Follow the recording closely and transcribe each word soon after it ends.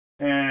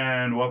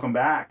And welcome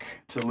back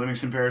to the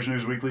Livingston Parish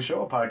News Weekly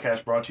Show, a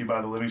podcast brought to you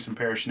by the Livingston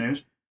Parish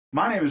News.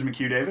 My name is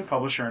McHugh David,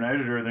 publisher and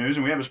editor of the news,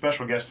 and we have a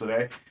special guest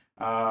today.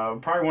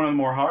 Probably one of the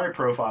more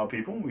high-profile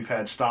people we've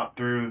had stop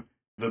through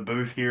the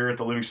booth here at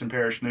the Livingston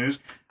Parish News.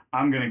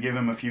 I'm going to give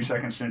him a few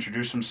seconds to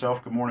introduce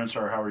himself. Good morning,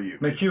 sir. How are you?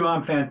 McHugh,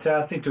 I'm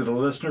fantastic. To the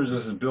listeners,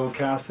 this is Bill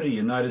Cassidy,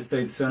 United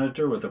States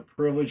Senator with the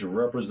privilege of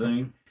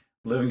representing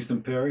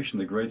Livingston Parish in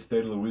the great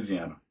state of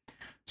Louisiana.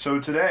 So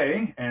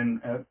today,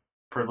 and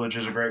privilege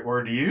is a great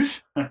word to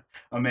use,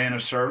 a man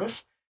of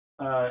service,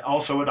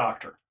 also a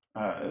doctor.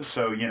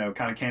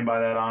 Kind of came by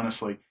that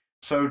honestly.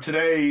 So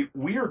today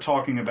we are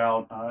talking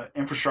about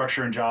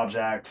Infrastructure and Jobs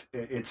Act.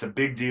 It's a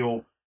big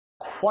deal,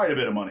 quite a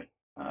bit of money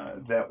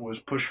that was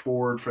pushed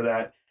forward for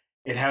that.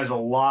 It has a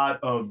lot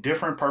of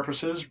different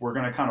purposes. We're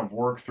going to kind of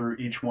work through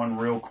each one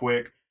real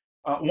quick.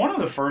 One of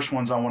the first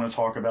ones I want to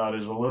talk about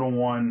is a little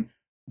one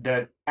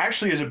that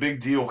actually is a big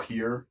deal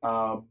here.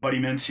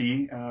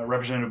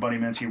 Representative Buddy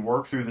Mincy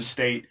worked through the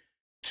state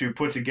to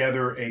put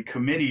together a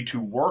committee to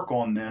work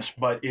on this,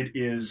 but it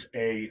is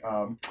a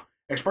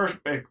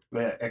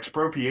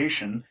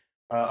expropriation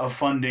of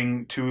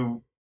funding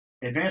to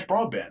advance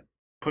broadband,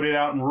 put it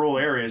out in rural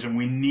areas, and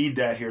we need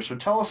that here. So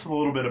tell us a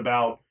little bit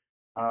about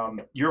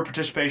your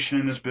participation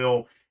in this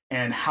bill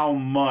and how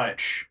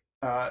much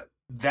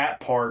that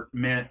part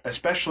meant,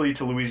 especially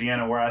to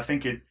Louisiana, where I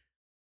think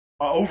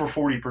over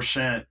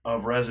 40%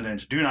 of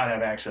residents do not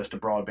have access to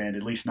broadband,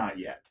 at least not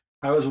yet.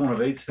 I was one of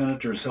 8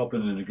 senators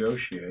helping to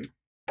negotiate,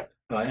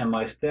 and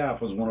my staff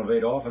was one of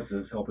 8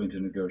 offices helping to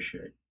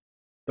negotiate.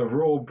 The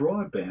rural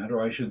broadband,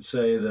 or I should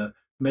say the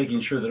making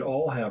sure that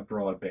all have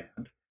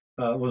broadband,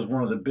 was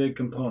one of the big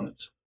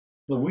components.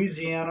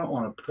 Louisiana,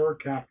 on a per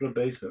capita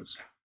basis,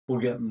 will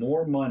get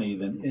more money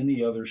than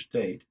any other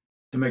state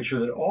to make sure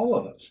that all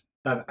of us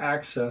have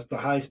access to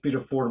high-speed,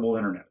 affordable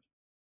internet.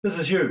 This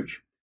is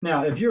huge.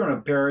 Now, if you're in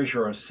a parish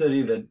or a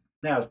city that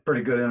has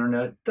pretty good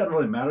internet, it doesn't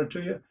really matter to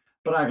you,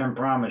 but I can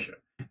promise you,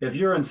 if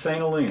you're in St.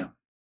 Helena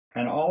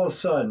and all of a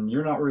sudden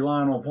you're not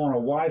relying upon a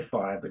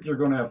Wi-Fi, but you're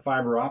going to have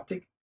fiber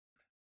optic,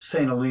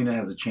 St. Helena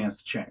has a chance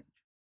to change.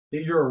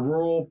 If you're a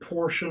rural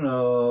portion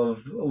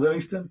of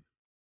Livingston,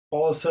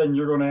 all of a sudden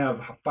you're going to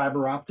have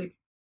fiber optic,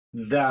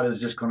 that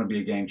is just going to be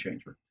a game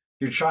changer.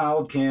 Your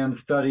child can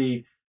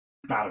study,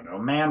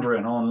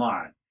 Mandarin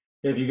online.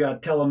 If you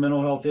got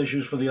telemental health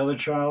issues for the other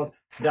child,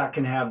 that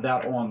can have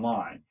that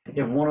online.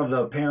 If one of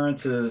the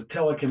parents is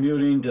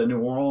telecommuting to New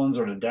Orleans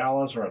or to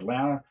Dallas or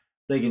Atlanta,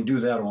 they can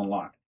do that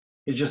online.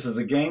 It just is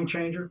a game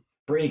changer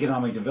for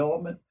economic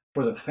development,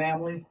 for the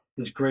family.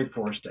 It's great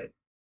for our state.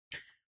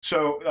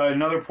 So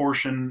another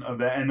portion of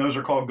that, and those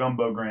are called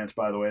gumbo grants,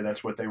 by the way.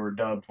 That's what they were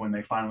dubbed when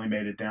they finally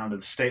made it down to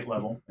the state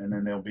level, and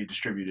then they'll be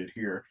distributed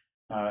here.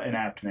 An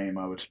apt name,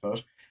 I would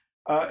suppose.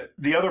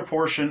 The other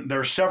portion, there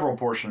are several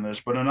portions of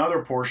this, but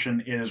another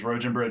portion is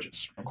roads and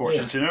bridges. Of course,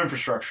 It's an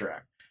infrastructure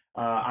act.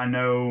 I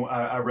know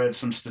I read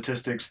some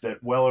statistics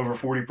that well over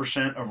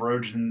 40% of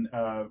roads and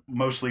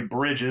mostly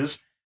bridges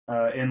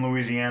in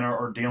Louisiana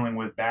are dealing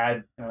with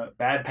bad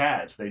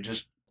pads.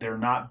 They're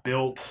not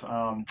built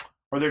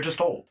or they're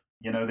just old.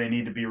 They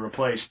need to be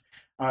replaced.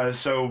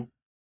 So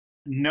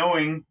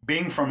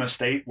being from a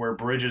state where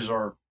bridges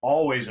are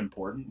always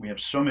important, we have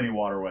so many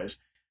waterways.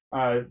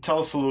 Tell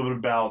us a little bit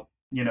about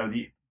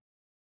the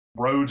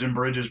roads and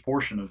bridges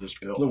portion of this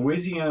bill.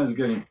 Louisiana is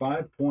getting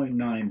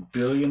 $5.9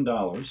 billion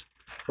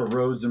for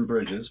roads and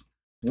bridges,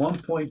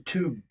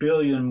 $1.2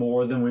 billion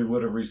more than we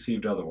would have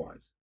received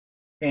otherwise.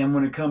 And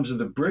when it comes to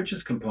the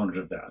bridges component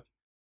of that,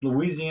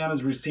 Louisiana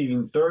is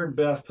receiving third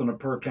best on a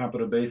per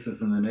capita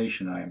basis in the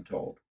nation, I am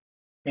told.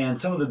 And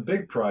some of the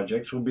big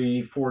projects will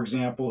be, for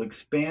example,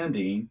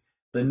 expanding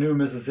the new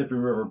Mississippi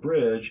River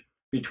Bridge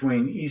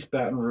between East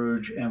Baton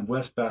Rouge and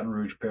West Baton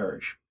Rouge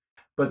Parish.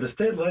 But the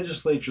state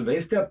legislature, they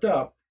stepped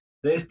up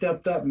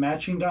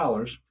matching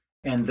dollars,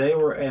 and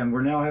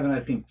we're now having,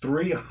 I think,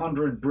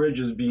 300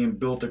 bridges being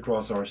built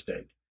across our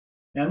state.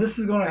 And this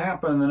is going to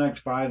happen in the next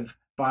five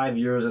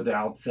years at the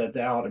outset.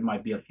 It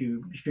might be a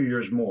few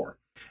years more,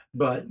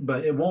 but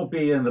it won't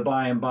be in the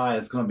by and by.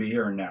 It's going to be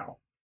here and now.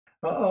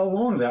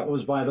 Along that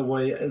was, by the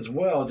way, as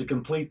well, to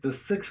complete the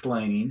 6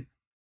 laning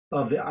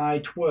of the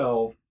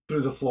I-12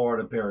 through the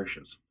Florida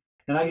parishes.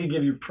 And I can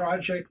give you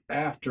project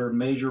after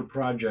major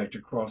project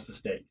across the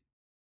state.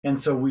 And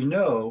so we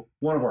know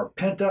one of our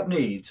pent-up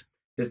needs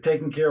is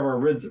taking care of our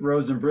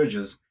roads and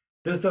bridges.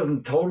 This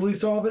doesn't totally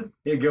solve it.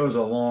 It goes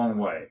a long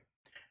way.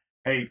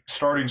 Hey,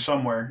 starting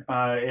somewhere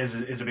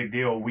is a big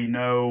deal. We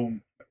know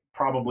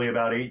probably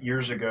about 8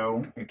 years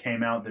ago, it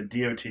came out that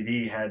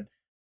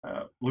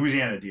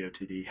Louisiana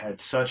DOTD had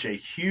such a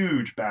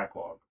huge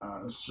backlog,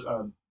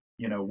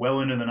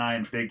 well into the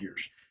 9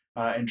 figures.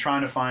 And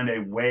trying to find a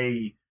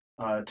way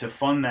to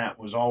fund that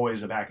was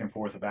always a back and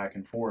forth.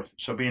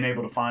 So being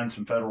able to find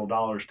some federal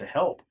dollars to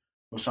help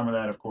with some of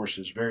that, of course,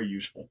 is very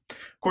useful.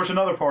 Of course,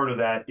 another part of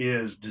that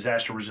is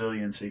disaster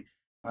resiliency.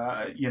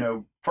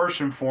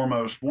 First and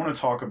foremost, want to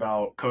talk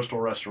about coastal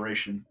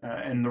restoration.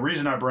 And the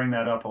reason I bring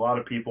that up, a lot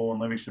of people in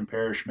Livingston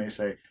Parish may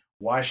say,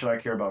 why should I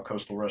care about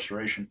coastal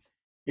restoration?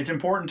 It's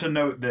important to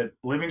note that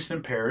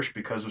Livingston Parish,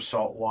 because of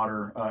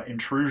saltwater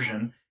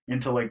intrusion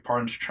into Lake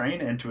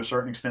Pontchartrain and to a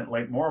certain extent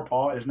Lake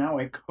Maurepas, is now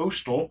a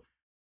coastal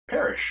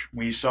parish.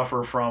 We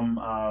suffer from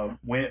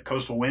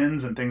coastal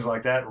winds and things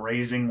like that,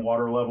 raising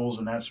water levels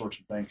and that sorts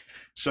of thing.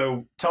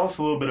 So tell us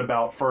a little bit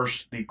about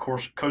first the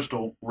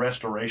coastal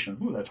restoration.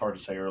 Ooh, that's hard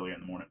to say early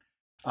in the morning.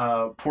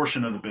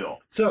 Portion of the bill.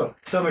 So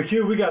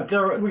McHugh,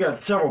 we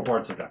got several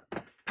parts of that.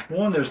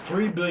 One, there's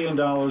 $3 billion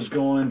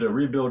going to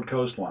rebuild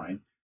coastline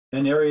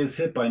in areas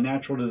hit by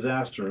natural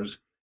disasters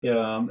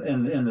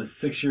in the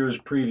 6 years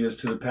previous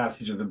to the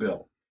passage of the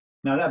bill.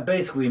 Now, that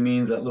basically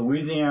means that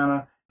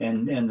Louisiana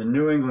and the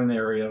New England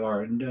area,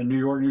 or New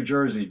York, New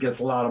Jersey, gets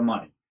a lot of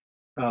money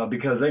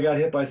because they got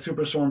hit by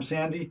Superstorm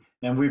Sandy,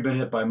 and we've been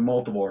hit by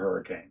multiple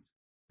hurricanes.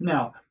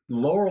 Now,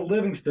 Lower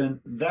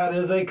Livingston, that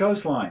is a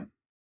coastline.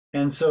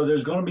 And so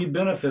there's going to be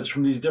benefits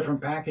from these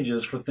different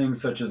packages for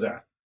things such as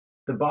that.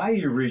 The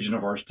Bayou region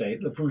of our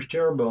state,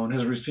 Lafourche-Terrebonne,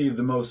 has received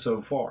the most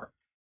so far.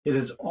 It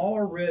is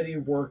already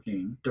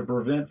working to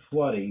prevent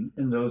flooding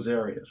in those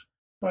areas.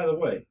 By the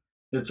way,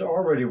 it's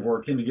already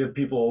working to give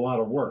people a lot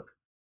of work.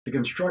 The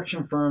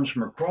construction firms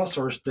from across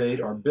our state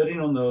are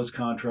bidding on those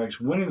contracts,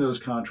 winning those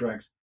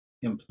contracts,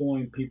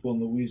 employing people in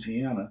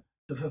Louisiana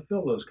to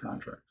fulfill those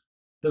contracts.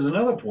 There's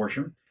another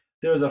portion.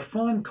 There's a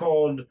fund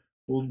called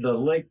the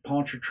Lake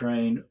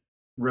Pontchartrain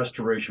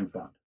Restoration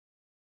Fund.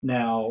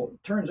 Now,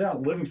 it turns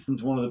out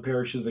Livingston's one of the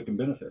parishes that can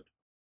benefit.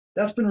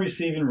 That's been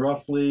receiving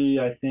roughly,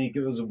 I think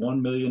it was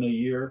 $1 million a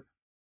year.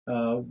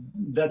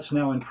 That's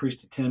now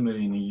increased to $10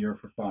 million a year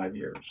for 5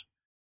 years.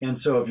 And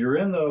so if you're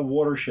in the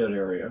watershed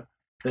area,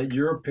 that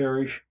your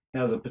parish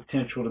has a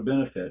potential to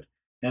benefit.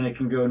 And it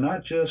can go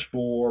not just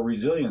for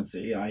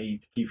resiliency, i.e.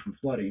 to keep from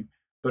flooding,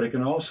 but it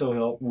can also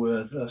help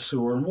with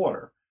sewer and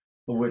water,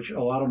 which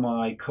a lot of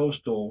my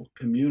coastal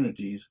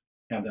communities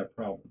have that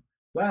problem.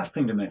 Last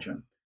thing to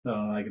mention,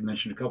 I could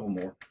mention a couple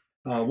more.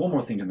 One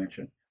more thing to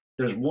mention.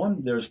 There's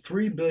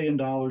 $3 billion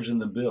in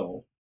the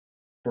bill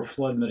for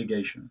flood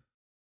mitigation.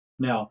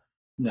 Now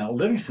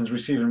Livingston's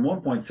receiving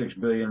 $1.6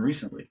 billion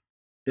recently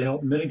to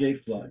help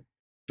mitigate flood,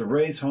 to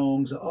raise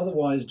homes,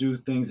 otherwise do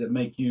things that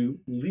make you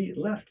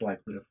less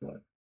likely to flood.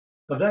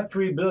 Of that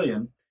 $3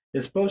 billion,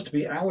 it's supposed to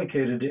be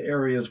allocated to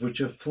areas which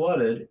have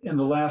flooded in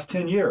the last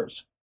 10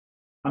 years.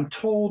 I'm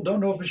told, don't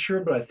know if it's sure,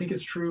 but I think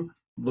it's true,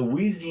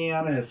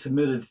 Louisiana has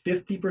submitted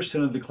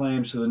 50% of the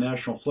claims to the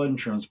National Flood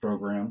Insurance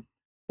Program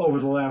over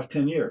the last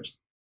 10 years.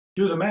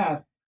 Do the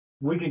math,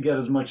 we could get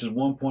as much as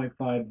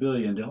 $1.5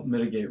 billion to help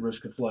mitigate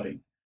risk of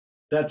flooding.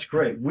 That's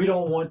great. We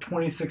don't want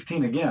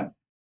 2016 again.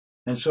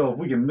 And so if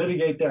we can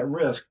mitigate that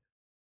risk,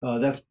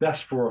 that's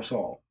best for us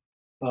all.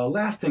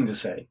 Last thing to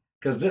say,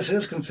 because this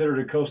is considered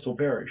a coastal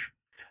parish,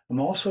 I'm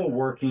also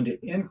working to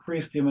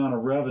increase the amount of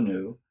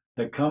revenue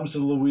that comes to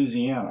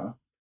Louisiana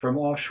from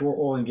offshore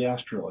oil and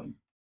gas drilling.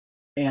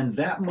 And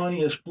that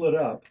money is split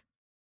up.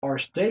 Our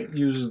state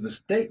uses the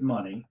state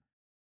money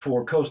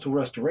for coastal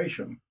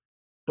restoration,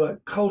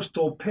 but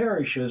coastal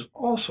parishes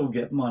also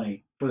get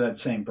money for that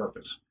same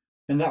purpose.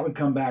 And that would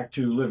come back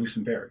to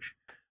Livingston Parish.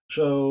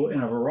 So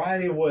in a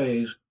variety of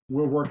ways,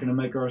 we're working to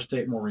make our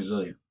state more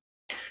resilient.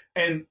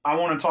 And I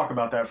want to talk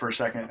about that for a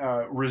second.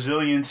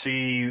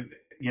 Resiliency,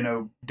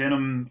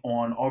 Denham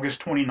on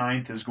August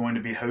 29th is going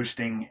to be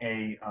hosting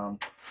a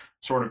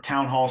sort of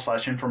town hall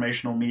 /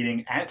 informational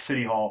meeting at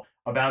City Hall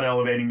about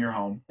elevating your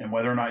home and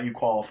whether or not you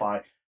qualify.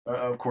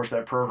 Of course,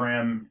 that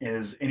program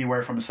is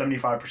anywhere from a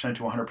 75%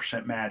 to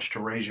 100% match to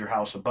raise your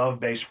house above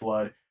base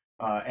flood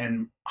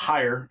and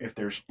higher if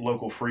there's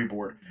local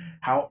freeboard.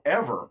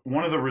 However,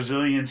 one of the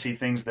resiliency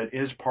things that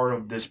is part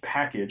of this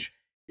package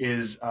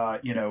is,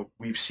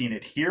 we've seen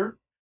it here,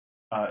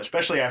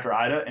 especially after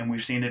Ida, and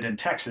we've seen it in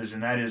Texas,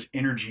 and that is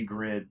energy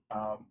grid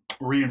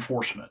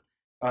reinforcement.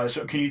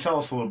 So can you tell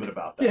us a little bit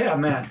about that? Yeah,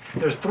 man.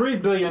 There's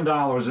 $3 billion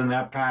in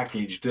that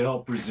package to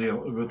help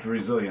with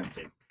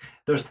resiliency.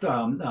 There's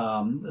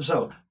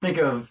so think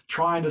of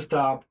trying to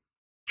stop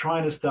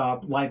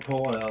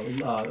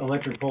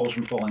electric poles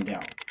from falling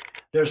down.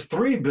 There's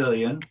 $3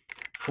 billion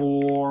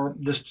for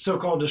this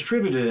so-called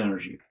distributed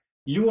energy.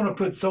 You want to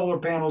put solar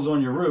panels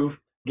on your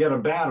roof, get a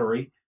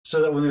battery,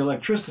 so that when the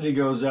electricity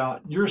goes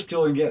out, you're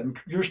still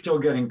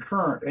getting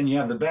current, and you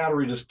have the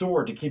battery to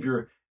store it to keep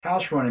your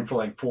house running for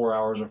like 4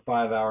 hours or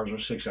 5 hours or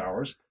 6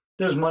 hours.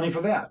 There's money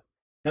for that.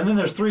 And then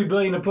there's $3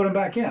 billion to put them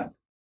back in.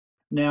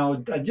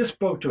 Now, I just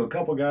spoke to a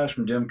couple guys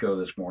from DEMCO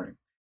this morning,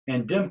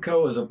 and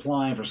DEMCO is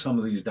applying for some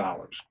of these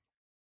dollars.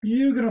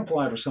 You can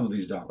apply for some of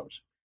these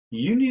dollars.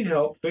 You need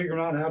help figuring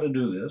out how to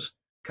do this,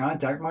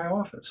 contact my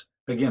office.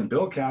 Again,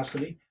 Bill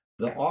Cassidy,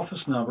 the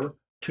office number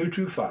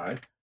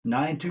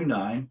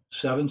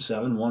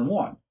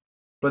 225-929-7711.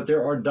 But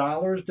there are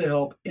dollars to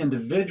help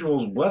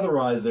individuals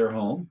weatherize their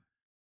home.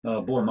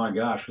 Boy, my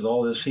gosh, with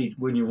all this heat,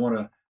 wouldn't you want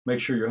to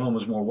make sure your home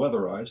is more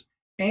weatherized?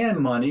 And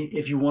money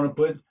if you want to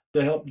put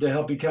to help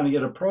you kind of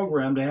get a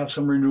program to have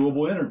some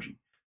renewable energy.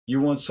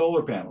 You want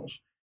solar panels.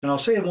 And I'll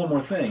say one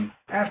more thing.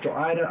 After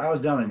Ida, I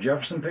was down in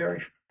Jefferson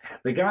Parish.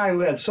 The guy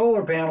who had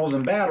solar panels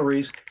and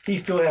batteries, he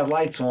still had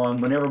lights on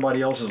when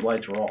everybody else's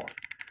lights were off.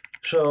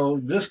 So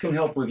this can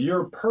help with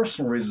your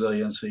personal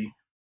resiliency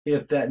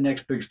if that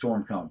next big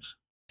storm comes.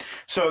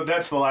 So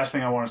that's the last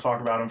thing I want to talk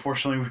about.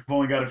 Unfortunately, we've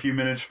only got a few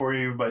minutes for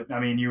you, but I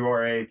mean, you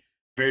are a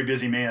very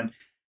busy man.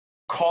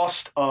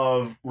 Cost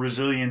of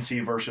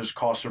resiliency versus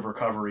cost of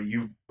recovery.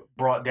 You've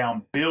brought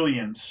down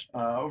billions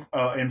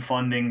in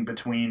funding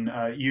between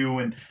you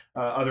and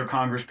other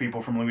Congress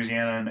people from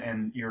Louisiana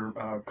and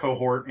your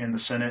cohort in the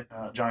Senate,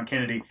 John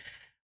Kennedy.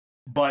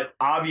 But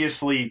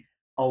obviously,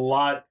 a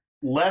lot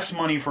less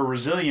money for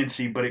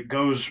resiliency, but it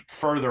goes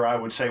further, I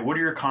would say. What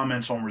are your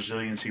comments on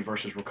resiliency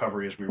versus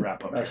recovery as we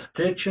wrap up A here?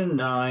 stitch in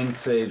nine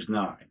saves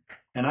nine.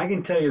 And I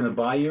can tell you in the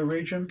Bayou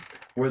region,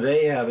 where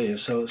they have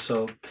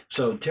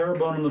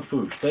Terrebonne and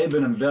Lafourche, they've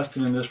been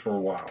investing in this for a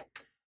while.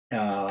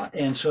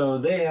 And so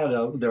they had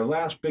their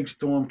last big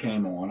storm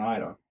came on,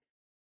 Ida,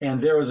 and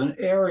there was an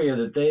area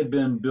that they've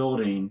been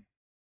building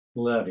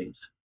levees.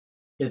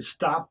 It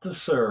stopped the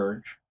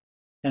surge,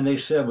 and they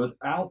said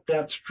without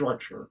that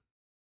structure,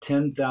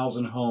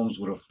 10,000 homes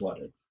would have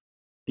flooded.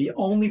 The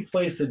only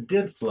place that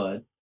did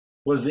flood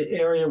was the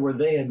area where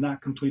they had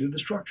not completed the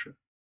structure.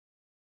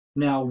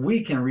 Now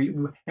we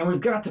can, and we've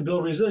got to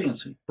build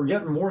resiliency. We're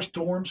getting more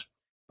storms,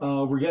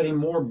 we're getting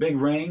more big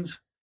rains,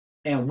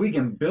 and we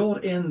can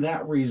build in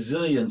that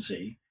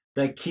resiliency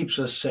that keeps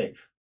us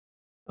safe.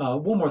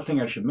 One more thing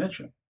I should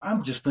mention.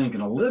 I'm just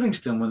thinking of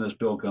Livingston when this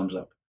bill comes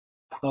up.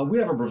 We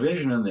have a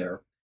provision in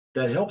there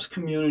that helps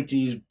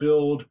communities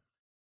build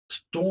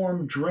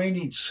storm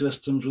drainage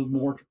systems with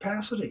more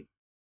capacity.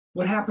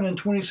 What happened in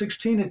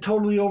 2016, it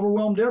totally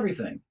overwhelmed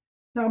everything.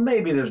 Now,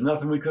 maybe there's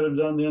nothing we could have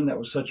done then, that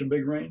was such a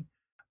big rain.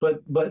 But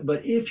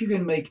if you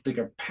can make the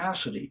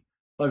capacity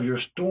of your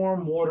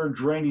storm water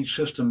drainage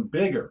system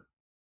bigger,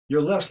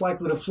 you're less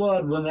likely to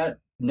flood when that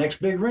next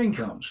big rain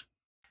comes.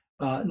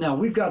 Now,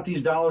 we've got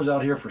these dollars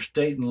out here for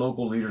state and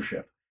local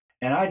leadership.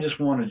 And I just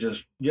want to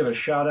just give a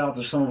shout out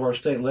to some of our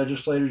state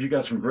legislators. You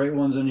got some great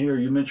ones in here.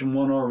 You mentioned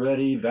one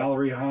already,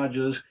 Valerie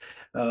Hodges,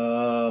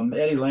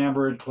 Eddie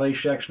Lambert, Clay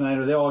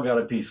Scheck-Snyder. They all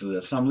got a piece of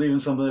this. I'm leaving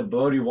some of that,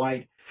 Bodie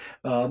White.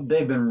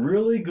 They've been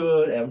really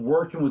good at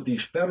working with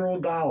these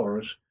federal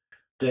dollars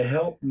to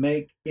help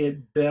make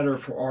it better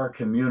for our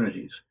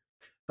communities.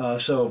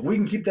 So if we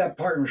can keep that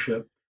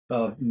partnership,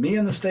 me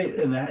and the state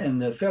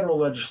and the federal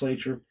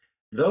legislature,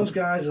 those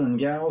guys and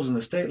gals in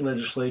the state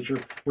legislature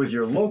with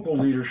your local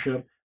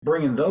leadership,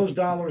 bringing those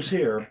dollars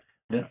here,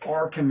 then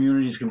our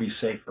communities can be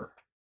safer.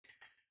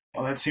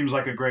 Well, that seems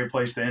like a great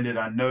place to end it.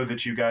 I know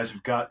that you guys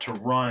have got to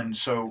run,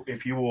 so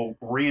if you will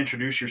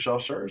reintroduce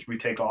yourself, sir, as we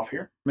take off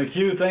here.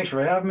 McHugh, thanks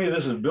for having me.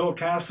 This is Bill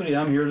Cassidy.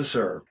 I'm here to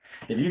serve.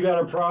 If you got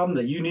a problem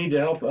that you need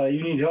help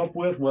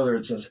with, whether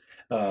it's a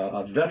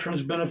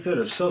veterans benefit,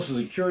 a Social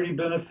Security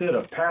benefit,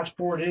 a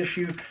passport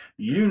issue,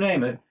 you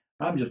name it,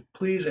 I'm just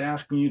please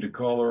asking you to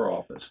call our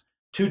office,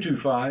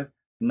 225-929-7711.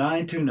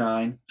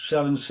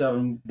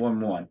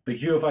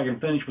 McHugh, if I can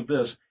finish with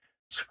this.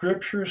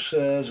 Scripture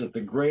says that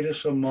the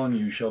greatest among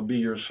you shall be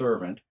your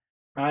servant.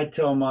 I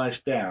tell my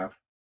staff,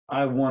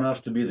 I want us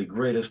to be the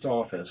greatest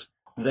office.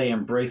 They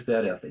embrace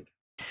that ethic.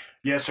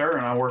 Yes, sir,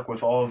 and I work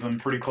with all of them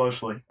pretty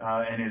closely,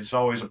 and it's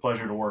always a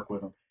pleasure to work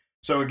with them.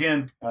 So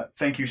again,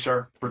 thank you,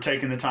 sir, for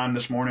taking the time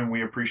this morning.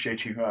 We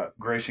appreciate you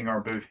gracing our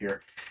booth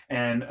here.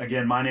 And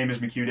again, my name is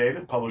McHugh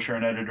David, publisher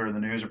and editor of the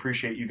news.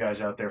 Appreciate you guys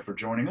out there for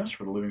joining us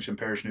for the Livingston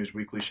Parish News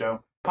Weekly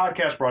Show.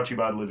 Podcast brought to you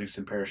by the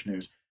Livingston Parish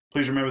News.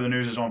 Please remember the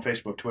news is on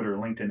Facebook, Twitter,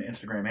 LinkedIn,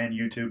 Instagram, and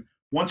YouTube.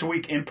 Once a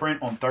week in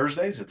print on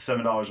Thursdays. It's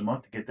 $7 a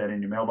month to get that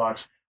in your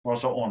mailbox. We're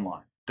also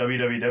online,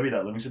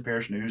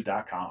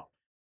 www.livingstonparishnews.com.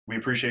 We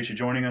appreciate you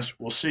joining us.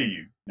 We'll see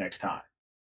you next time.